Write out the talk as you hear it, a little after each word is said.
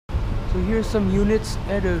So here's some units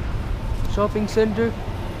at a shopping center.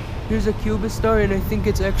 Here's a Cubistar, and I think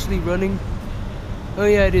it's actually running. Oh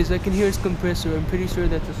yeah, it is. I can hear its compressor. I'm pretty sure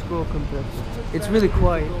that's a scroll compressor. It's really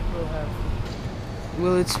quiet.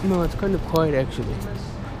 Well, it's kind of quiet actually.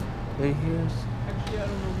 And here's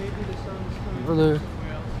other.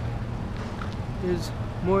 There's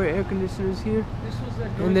more air conditioners here. This was that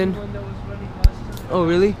and then one that was running last time. Oh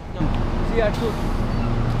really? No. See, I told.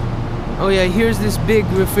 Oh yeah, here's this big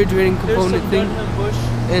refrigerating component thing. Bush.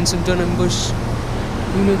 And some Dunham Bush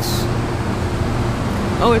units.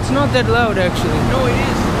 Oh, it's not that loud actually. No, it is.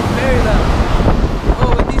 It's very loud.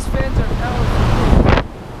 Oh, and these fans are powerful.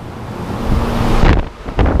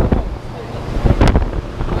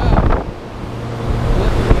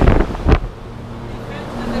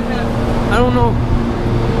 I don't know.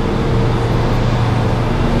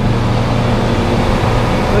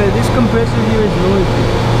 Oh yeah, this compressor here is noisy.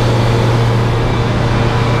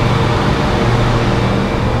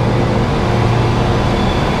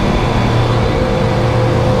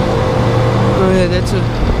 Oh yeah, that's a...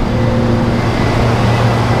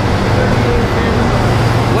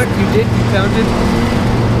 What, you did? You counted?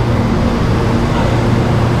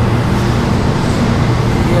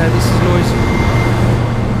 Yeah, this is noisy.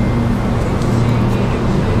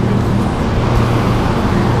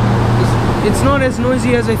 It's not as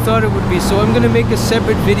noisy as I thought it would be, so I'm gonna make a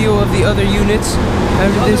separate video of the other units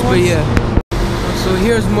after this, but yeah. So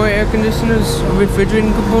here's more air conditioners,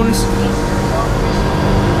 refrigerating components.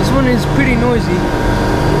 This one is pretty noisy. I'm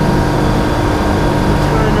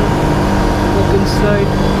trying to look inside.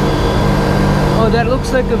 Oh, that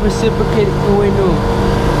looks like a reciprocating. Oh wait, no.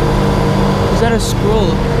 Is that a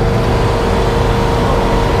scroll?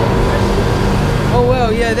 Oh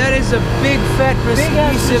well, yeah, that is a big fat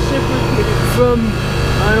reciprocator from,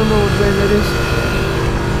 I don't know what brand that is.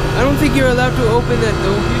 I don't think you're allowed to open that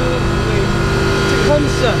though.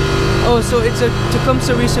 Tecumseh. Oh, so it's a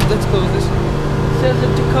Tecumseh recip. Let's close this. It says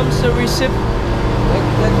a Tecumseh recip. Like,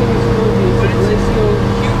 that thing is noisy. But it's a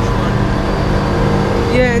huge one.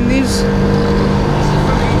 Yeah, and these...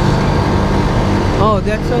 Oh,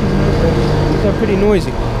 that sounds nice. These are pretty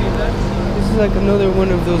noisy. This is like another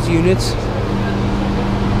one of those units.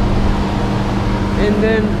 And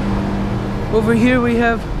then over here we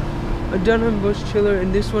have a Dunham Bush chiller,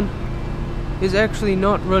 and this one is actually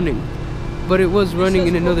not running, but it was running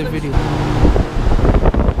in another video. Oh,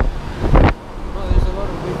 there's a lot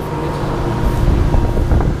of wind from it.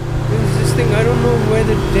 There's this thing, I don't know where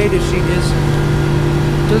the data sheet is.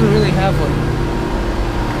 It doesn't really have one.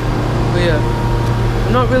 But yeah,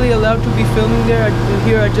 I'm not really allowed to be filming there.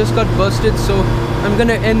 Here I just got busted, so I'm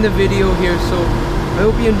gonna end the video here. So I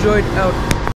hope you enjoyed. Out.